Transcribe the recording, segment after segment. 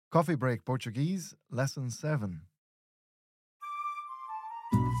Coffee Break Portuguese, Lesson 7.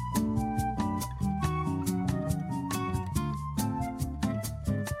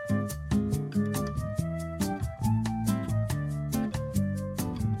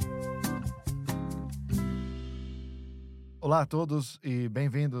 Olá a todos e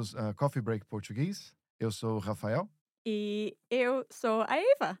bem-vindos a Coffee Break Português. Eu sou o Rafael. E eu sou a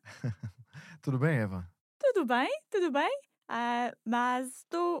Eva. Tudo bem, Eva? Tudo bem, tudo bem. Mas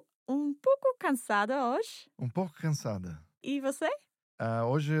estou um pouco cansada hoje. Um pouco cansada. E você?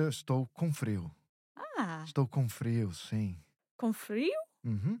 Hoje eu estou com frio. Ah, Estou com frio, sim. com frio?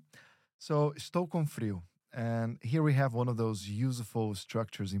 So, estou com frio. And here we have one of those useful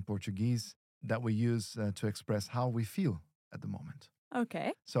structures in Portuguese that we use to express how we feel at the moment.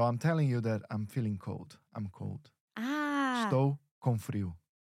 Okay. So I'm telling you that I'm feeling cold. I'm cold. Ah, Estou com frio.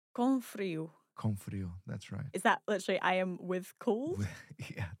 com frio. Com frio, that's right. Is that literally I am with cold?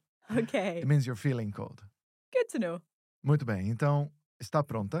 Yeah. Okay, It means you're feeling cold. good to know. Muito bem, então está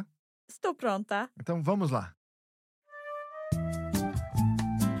pronta? Estou pronta. Então vamos lá.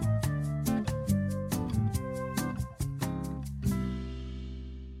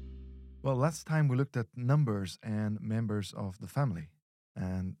 Well, last time we looked at numbers and members of the family.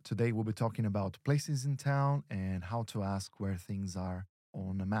 And today we'll be talking about places in town and how to ask where things are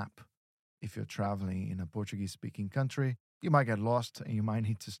on a map. If you're traveling in a Portuguese speaking country, you might get lost and you might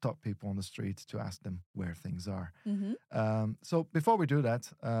need to stop people on the street to ask them where things are. So before we do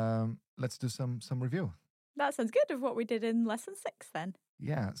that, let's do some review. That sounds good of what we did in lesson 6 then.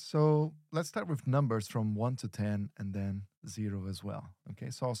 Yeah, so let's start with numbers from 1 to 10 and then 0 as well.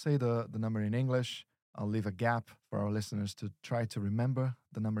 Okay, so I'll say the number in English. I'll leave a gap for our listeners to try to remember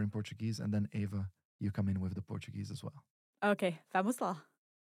the number in Portuguese. And then, Eva, you come in with the Portuguese as well. Okay, vamos lá.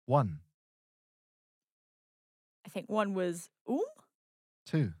 1, I think one was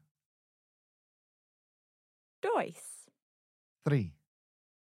 2, dois, 3,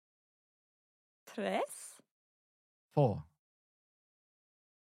 três, 4,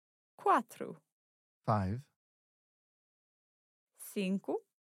 quatro, 5, cinco,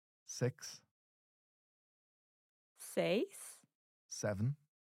 6, seis, 7,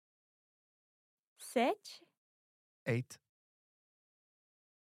 sete, 8,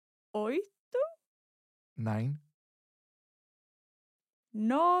 oito, 9,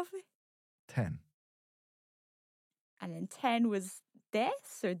 nove, 10. and then 10 was des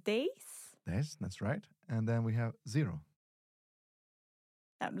or days. Yes, that's right. And then we have 0.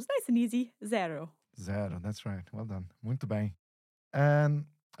 That was nice and easy. 0. 0, that's right. Well done. Muito bem. And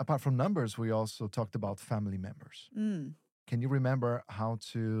apart from numbers, we also talked about family members. Can you remember how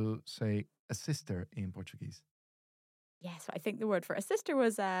to say a sister in Portuguese? Yeah, so I think the word for a sister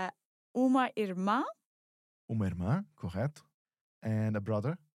was uma irmã. Uma irmã, correto. And a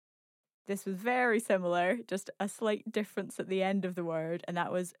brother? This was very similar, just a slight difference at the end of the word, and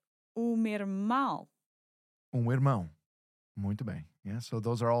that was irmão. Irmão. Muito bem. Yeah, so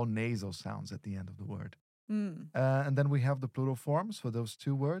those are all nasal sounds at the end of the word. And then we have the plural forms for those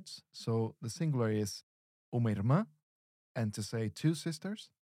two words. So the singular is uma irmã, and to say two sisters.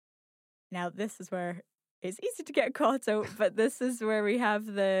 Now, this is where it's easy to get caught out, but this is where we have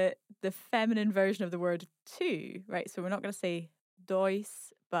the feminine version of the word two, right? So we're not going to say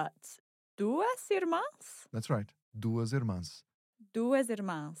dois, but duas irmãs. That's right. Duas irmãs. Duas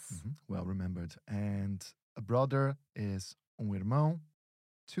irmãs. Well remembered. And a brother is irmão.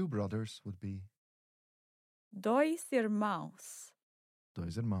 Two brothers would be Dois irmãos.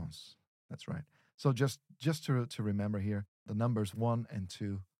 dois irmãos. That's right. So just to remember here, the numbers 1 and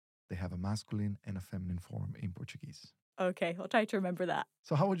 2, they have a masculine and a feminine form in Portuguese. Okay, I'll try to remember that.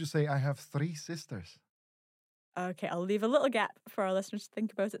 So how would you say I have 3 sisters? Okay, I'll leave a little gap for our listeners to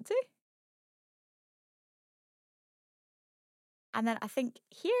think about it too. And then I think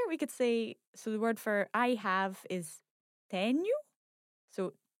here we could say, so the word for I have is tenho.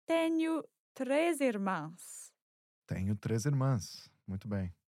 So tenho três irmãs. Tenho 3 irmãs. Muito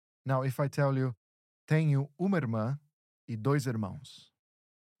bem. Now, if I tell you, tenho uma irmã e 2 irmãos,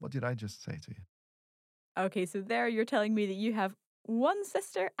 what did I just say to you? Okay, so there you're telling me that you have one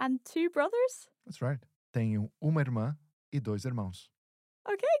sister and 2 brothers? That's right. Tenho uma irmã e 2 irmãos.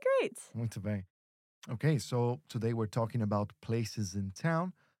 Okay, great. Muito bem. Okay, so today we're talking about places in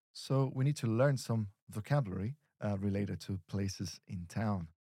town. So we need to learn some vocabulary related to places in town.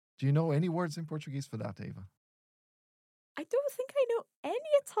 Do you know any words in Portuguese for that, Eva? I don't think I know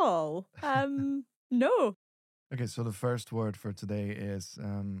any at all. No. Okay, so the first word for today is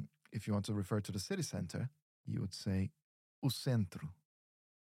if you want to refer to the city center, you would say o centro.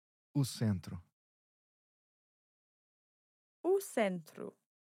 O centro. O centro.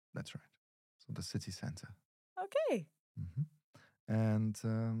 That's right. So the city center. Okay. Mhm. And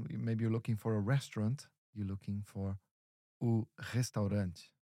maybe you're looking for a restaurant. You're looking for o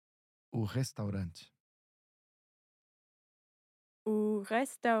restaurante. O restaurante. O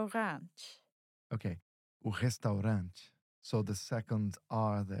restaurante. Okay. O restaurante. So the second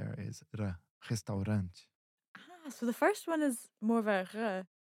R there is r. Restaurante. So the first one is more of a r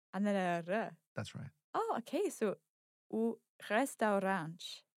and then a r. That's right. Oh, okay. So o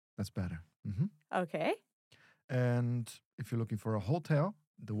restaurante. That's better. Mhm. Okay. And if you're looking for a hotel,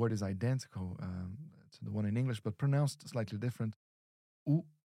 the word is identical to the one in English, but pronounced slightly different. O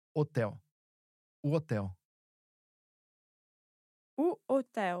hotel. O hotel. O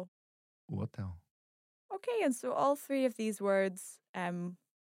hotel. O hotel. Okay, and so all three of these words,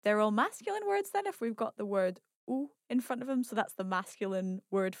 they're all masculine words then if we've got the word u in front of them. So that's the masculine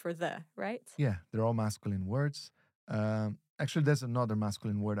word for the, right? Yeah, they're all masculine words. Actually, there's another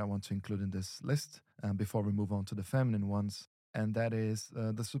masculine word I want to include in this list before we move on to the feminine ones, and that is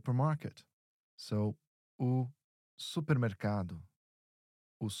the supermarket. So, o supermercado.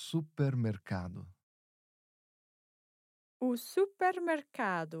 O supermercado. O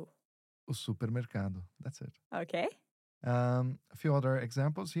supermercado. O supermercado. That's it. Okay. A few other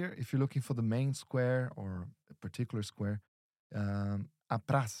examples here. If you're looking for the main square or a particular square, a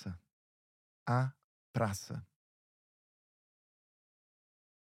praça. A praça.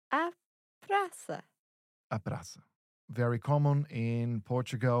 A praça. A praça. Very common in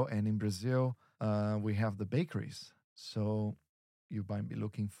Portugal and in Brazil. We have the bakeries. So you might be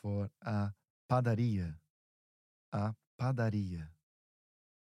looking for a padaria. A padaria.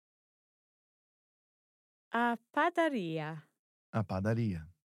 A padaria. A padaria.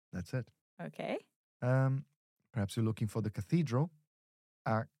 That's it. Okay. Um, Perhaps you're looking for the cathedral.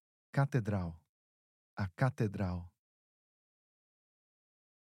 A catedral. A catedral.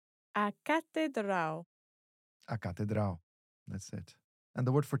 A catedral. A catedral. That's it. And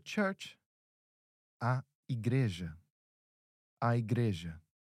the word for church, a igreja. A igreja.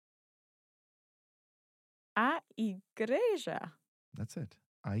 A igreja. That's it.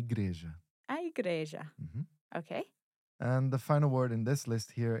 A igreja. A igreja. Mhm. Okay. And the final word in this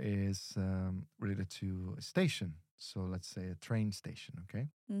list here is related to a station. So let's say a train station, okay?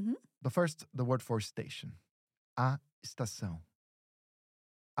 Mm-hmm. But first, the word for station. A estação.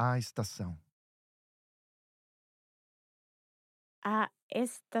 A estação. A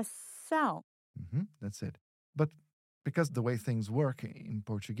estação. That's it. But because the way things work in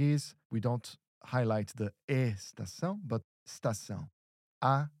Portuguese, we don't highlight the estação, but estação.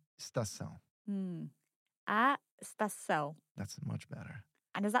 A estação. A estação. That's much better.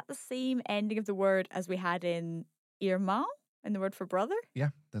 And is that the same ending of the word as we had in irmão, in the word for brother?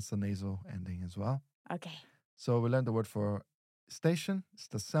 Yeah, that's the nasal ending as well. Okay. So we learned the word for station,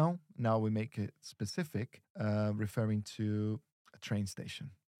 estação. Now we make it specific, referring to a train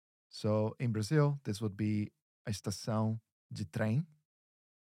station. So in Brazil, this would be a estação de trem.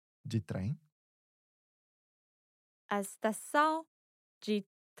 De trem. A estação de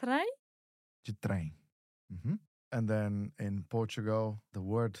trem. De trem. And then in Portugal, the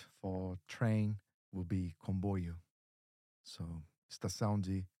word for train will be comboio. So estação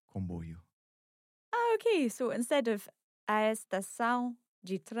de comboio. Okay, so instead of a estação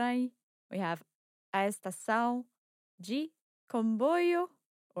de trem, we have a estação de comboio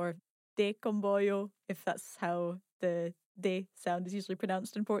or de comboio, if that's how the de sound is usually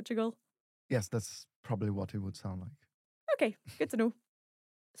pronounced in Portugal. Yes, that's probably what it would sound like. Okay, good to know.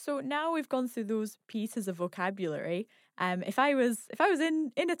 So now we've gone through those pieces of vocabulary. If I was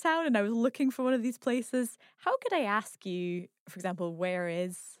in a town and I was looking for one of these places, how could I ask you, for example, where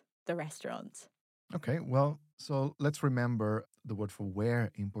is the restaurant? Okay, well, so let's remember the word for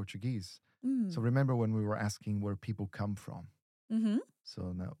where in Portuguese. So remember when we were asking where people come from. Mm-hmm.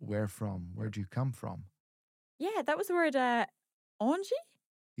 So now, where from? Where do you come from? Yeah, that was the word onde.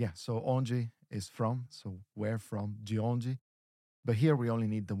 Yeah, so onde is from. So where from? De onde. But here we only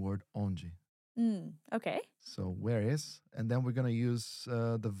need the word onde. Okay. So where is? And then we're going to use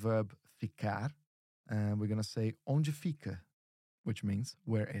the verb ficar. And we're going to say onde fica, which means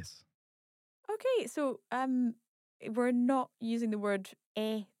where is. Okay, so we're not using the word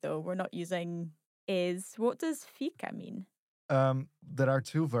though. We're not using is. What does fica mean? There are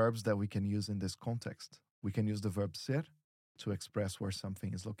two verbs that we can use in this context. We can use the verb ser to express where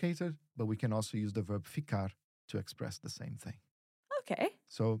something is located, but we can also use the verb ficar to express the same thing. Okay.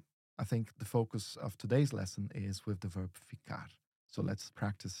 So I think the focus of today's lesson is with the verb ficar. So let's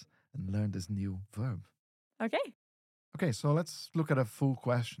practice and learn this new verb. Okay. Okay, so let's look at a full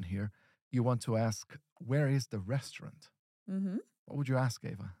question here. You want to ask, where is the restaurant? Mm-hmm. What would you ask,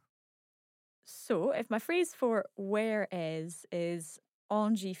 Ava? So if my phrase for where is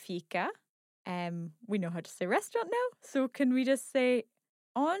onde fica, we know how to say restaurant now. So can we just say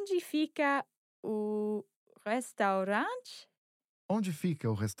onde fica o restaurante? Onde fica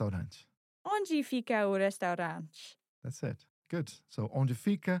o restaurante? Onde fica o restaurante? That's it. Good. So onde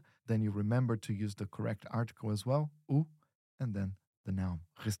fica, then you remember to use the correct article as well, o, and then the noun,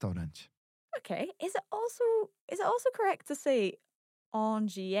 restaurante. Okay. Is it also correct to say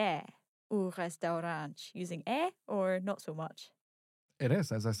onde é o restaurante using é or not so much? It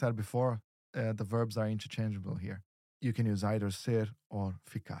is, as I said before, the verbs are interchangeable here. You can use either ser or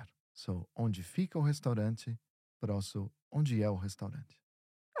ficar. So onde fica o restaurante, but also onde é o restaurante.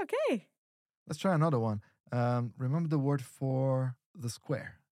 Okay. Let's try another one. Remember the word for the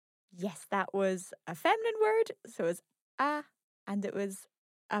square? Yes, that was a feminine word. So it's a, and it was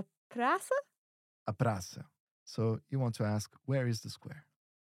a praça. A praça. So you want to ask, where is the square?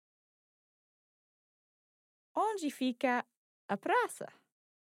 Onde fica a praça?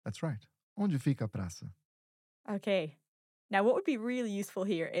 That's right. Onde fica a praça? Okay. Now, what would be really useful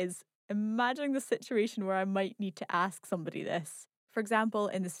here is imagining the situation where I might need to ask somebody this. For example,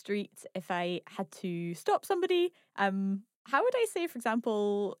 in the street, if I had to stop somebody, how would I say, for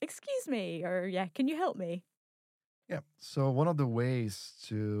example, excuse me, or yeah, can you help me? Yeah. So one of the ways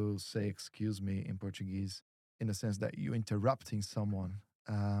to say excuse me in Portuguese, in the sense that you're interrupting someone,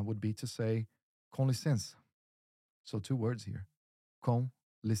 would be to say com licença. So two words here. Com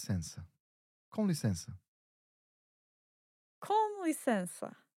licença. Com licença. Com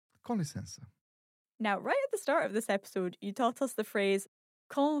licença. Com licença. Now, right at the start of this episode, you taught us the phrase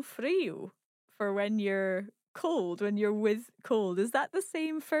com frio for when you're cold, when you're with cold. Is that the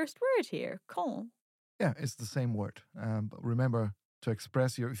same first word here? Com? Yeah, it's the same word. But remember, to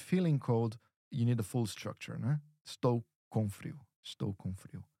express your feeling cold, you need a full structure. Né? Estou com frio. Estou com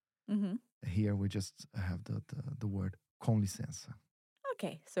frio. Mm-hmm. Here we just have the word com licença.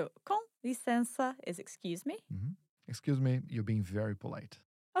 Okay, so com licença is excuse me. Mm-hmm. Excuse me, you're being very polite.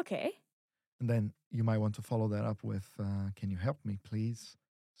 Okay. And then you might want to follow that up with, can you help me, please?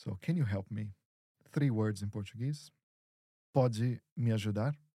 So, can you help me? 3 words in Portuguese. Pode me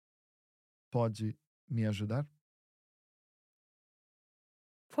ajudar? Pode me ajudar?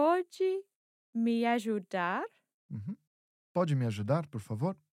 Pode me ajudar? Mm-hmm. Pode me ajudar, por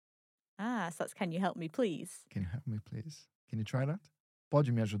favor? Ah, so that's can you help me, please? Can you help me, please? Can you try that?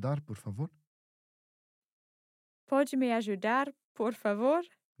 Pode me ajudar, por favor? Pode me ajudar, por favor?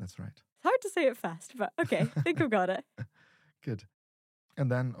 That's right. It's hard to say it fast, but okay, I think I've got it. Good. And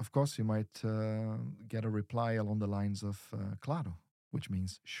then, of course, you might get a reply along the lines of claro, which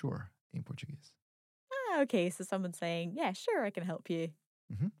means sure in Portuguese. Ah, okay, so someone's saying, yeah, sure, I can help you.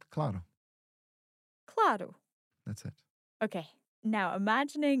 Mm-hmm. Claro. Claro. That's it. Okay. Now,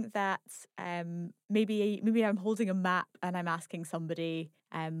 imagining that maybe I'm holding a map and I'm asking somebody,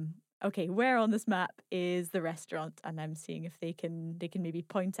 okay, where on this map is the restaurant? And I'm seeing if they can maybe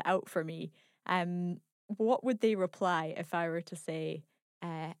point it out for me. What would they reply if I were to say,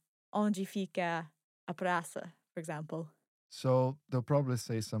 onde fica a praça, for example? So they'll probably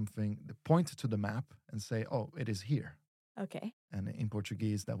say something, they point to the map and say, oh, it is here. Okay. And in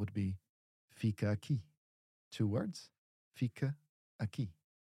Portuguese, that would be fica aqui. 2 words. Fica aqui.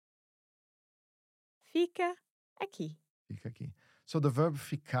 Fica aqui. Fica aqui. So the verb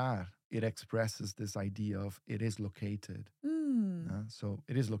ficar, it expresses this idea of it is located. So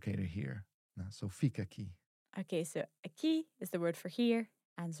it is located here. So fica aqui. Okay, so aqui is the word for here.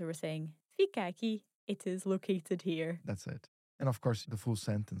 And so we're saying fica aqui, it is located here. That's it. And of course, the full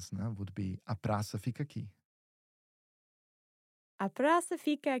sentence would be a praça fica aqui. A praça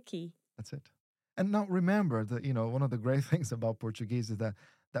fica aqui. That's it. And now remember that, one of the great things about Portuguese is that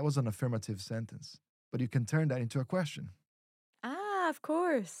that was an affirmative sentence, but you can turn that into a question. Ah, of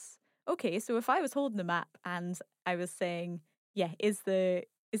course. Okay, so if I was holding the map and I was saying, yeah, is the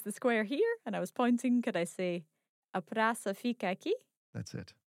square here? And I was pointing, could I say, a praça fica aqui? That's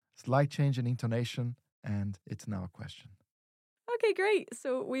it. Slight change in intonation, and it's now a question. Okay, great.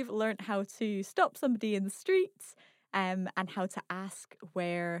 So we've learned how to stop somebody in the streets and how to ask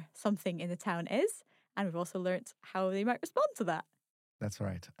where something in the town is. And we've also learnt how they might respond to that. That's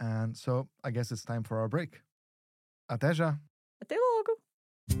right. And so I guess it's time for our break. Até já. Até logo.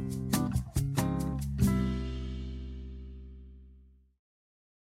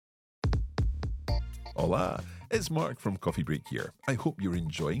 Hola, it's Mark from Coffee Break here. I hope you're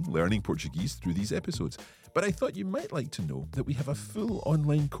enjoying learning Portuguese through these episodes, but I thought you might like to know that we have a full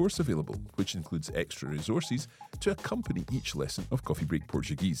online course available, which includes extra resources to accompany each lesson of Coffee Break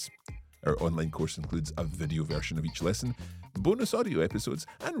Portuguese. Our online course includes a video version of each lesson, bonus audio episodes,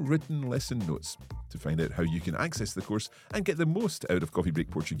 and written lesson notes. To find out how you can access the course and get the most out of Coffee Break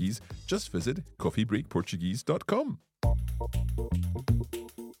Portuguese, just visit coffeebreakportuguese.com.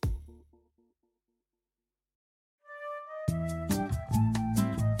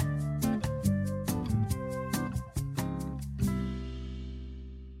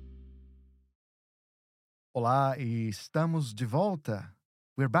 Olá, e estamos de volta.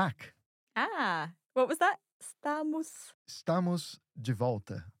 We're back. Ah, what was that? Estamos de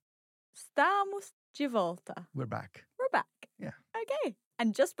volta. Estamos de volta. We're back. We're back. Yeah. Okay.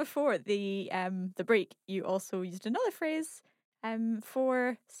 And just before the break, you also used another phrase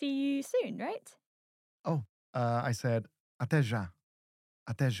for see you soon, right? Oh, I said até já.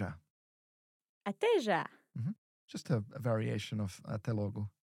 Até já. Até já. Just a variation of até logo.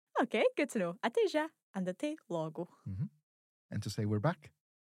 Okay, good to know. Até já and até logo. And to say we're back.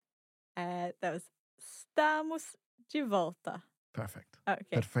 That was estamos de volta. Perfect.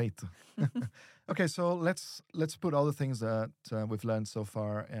 Okay. Perfeito. Okay, so let's put all the things that we've learned so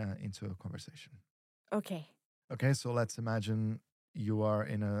far into a conversation. Okay. Okay, so let's imagine you are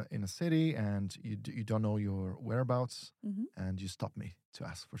in a city and you don't know your whereabouts, and you stop me to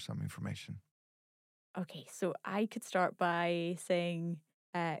ask for some information. Okay, so I could start by saying,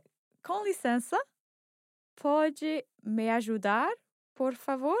 com licença, pode me ajudar, por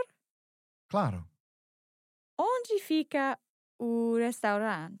favor? Claro. Onde fica o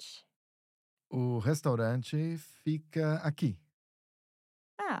restaurante? O restaurante fica aqui.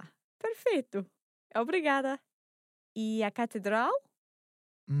 Ah, perfeito. Obrigada. E a catedral?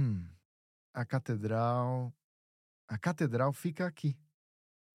 A catedral fica aqui.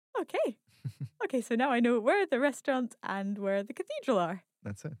 Okay. Okay, so now I know where the restaurant and where the cathedral are.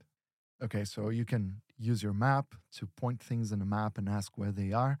 That's it. Okay, so you can use your map to point things in a map and ask where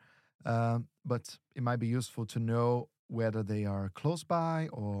they are. But it might be useful to know whether they are close by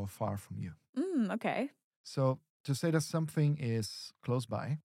or far from you. Okay. So to say that something is close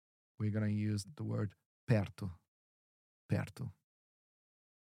by, we're going to use the word perto. Perto.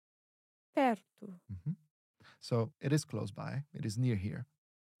 Perto. So it is close by. It is near here.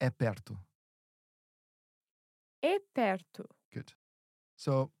 É perto. É perto. Good.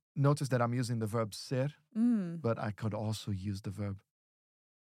 So notice that I'm using the verb ser, but I could also use the verb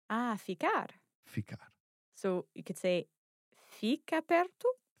Ficar. ficar. So you could say fica perto,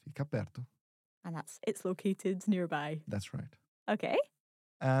 Fica perto. and it's located nearby. That's right. Okay.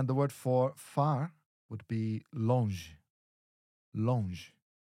 And the word for far would be longe. Longe.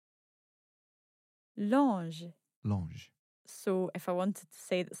 Longe. Longe. So if I wanted to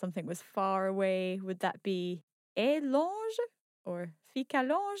say that something was far away, would that be é longe or fica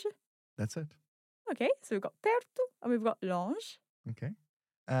longe? That's it. Okay, so we've got perto and we've got longe. Okay.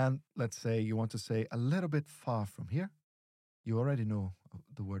 And let's say you want to say a little bit far from here. You already know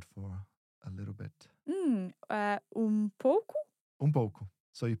the word for a little bit. Pouco. Pouco.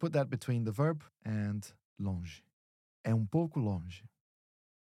 So you put that between the verb and longe. É pouco longe.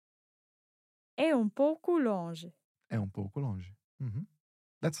 É pouco longe. É pouco longe.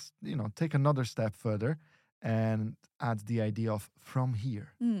 Let's, take another step further and add the idea of from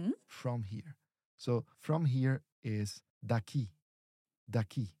here. From here. So from here is daqui.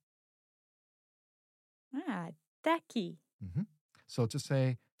 Daqui. Daqui. So to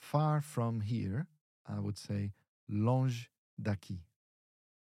say far from here, I would say longe daqui.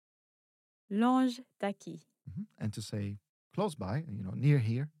 Longe daqui. And to say close by, near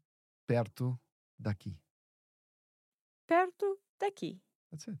here, perto daqui. Perto daqui.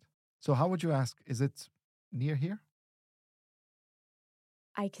 That's it. So how would you ask? Is it near here?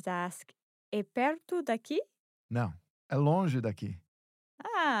 I could ask, é perto daqui? No. É longe daqui.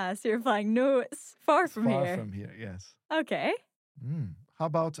 So you're implying no, it's far from Far here. from here, yes. Okay. How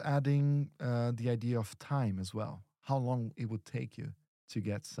about adding the idea of time as well? How long it would take you to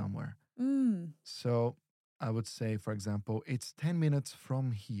get somewhere? So I would say, for example, it's 10 minutes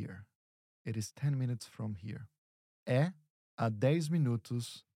from here. It is 10 minutes from here. É a 10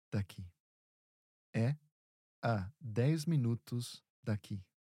 minutos daqui. É a 10 minutos daqui.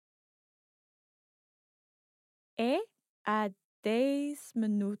 É a 10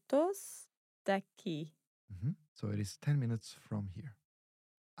 minutos daqui. So it is 10 minutes from here.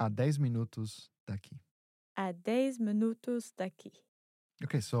 A 10 minutos daqui. A 10 minutos daqui.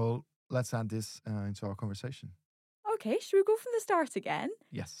 Okay, so let's add this into our conversation. Okay, should we go from the start again?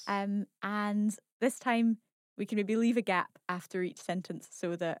 Yes. And this time we can maybe leave a gap after each sentence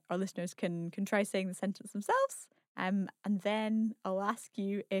so that our listeners can try saying the sentence themselves. And then I'll ask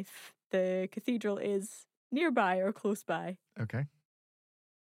you if the cathedral is nearby or close by. Okay.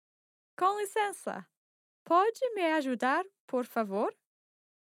 Com licença, pode me ajudar, por favor?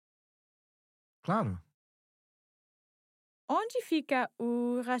 Claro. Onde fica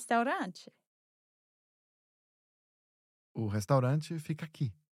o restaurante? O restaurante fica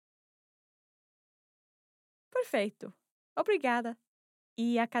aqui. Perfeito. Obrigada.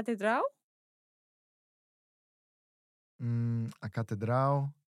 E a catedral? A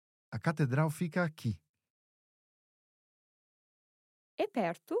catedral. A catedral fica aqui. É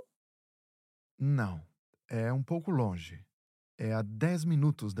perto? Não. É um pouco longe. É a 10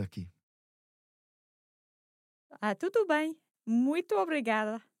 minutos daqui. Ah, tudo bem. Muito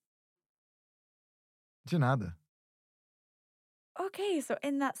obrigada. De nada. Okay, so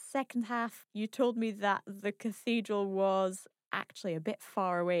in that second half, you told me that the cathedral was actually a bit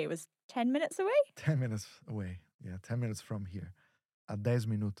far away. It was 10 minutes away? 10 minutes away. Yeah, 10 minutes from here. A 10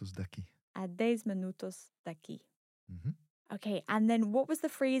 minutos daqui. A 10 minutos daqui. Mhm. Okay, and then what was the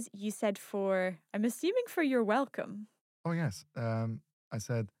phrase you said for, I'm assuming for you're welcome? Oh, yes. I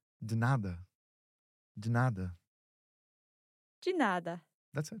said de nada. De nada. De nada.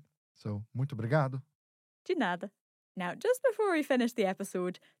 That's it. So, muito obrigado. De nada. Now, just before we finish the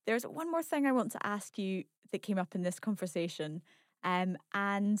episode, there's one more thing I want to ask you that came up in this conversation. And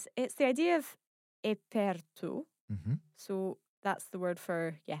it's the idea of é perto. Mhm. So that's the word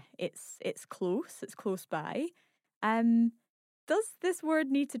for, it's close by. Does this word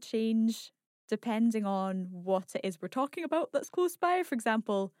need to change depending on what it is we're talking about that's close by? For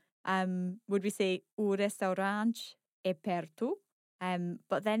example, would we say o restaurante é perto?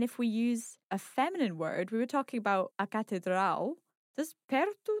 But then if we use a feminine word, we were talking about a catedral. Does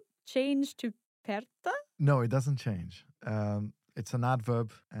perto change to perta? No, it doesn't change. It's an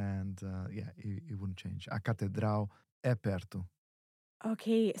adverb, and it wouldn't change. A catedral é perto.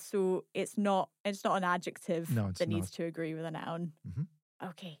 Okay, so it's not an adjective No, it's that needs not. to agree with a noun. Mhm.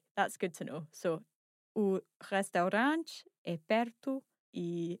 Okay, that's good to know. So, o restaurante é perto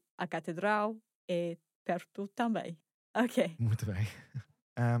e a catedral é perto também. Okay. Muito bem.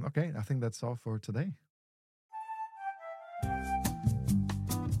 Okay, I think that's all for today.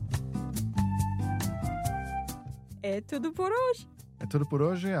 É tudo por hoje. É tudo por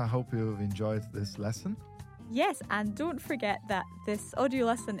hoje. I hope you've enjoyed this lesson. Yes, and don't forget that this audio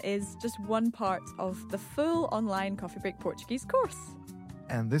lesson is just one part of the full online Coffee Break Portuguese course.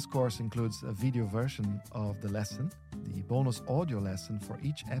 And this course includes a video version of the lesson, the bonus audio lesson for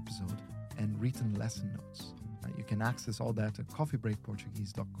each episode, and written lesson notes. You can access all that at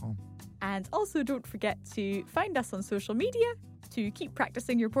coffeebreakportuguese.com. And also don't forget to find us on social media to keep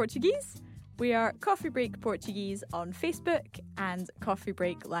practicing your Portuguese. We are Coffee Break Portuguese on Facebook and Coffee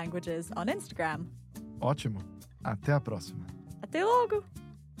Break Languages on Instagram. Ótimo. Até a próxima. Até logo!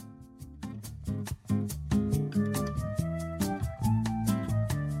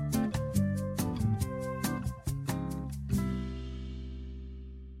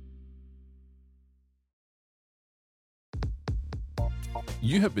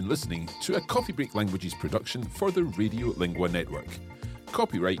 You have been listening to a Coffee Break Languages production for the Radio Lingua Network.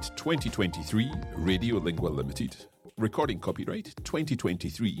 Copyright 2023 Radio Lingua Limited. Recording copyright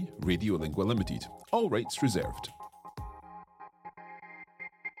 2023 Radio Lingua Limited. All rights reserved.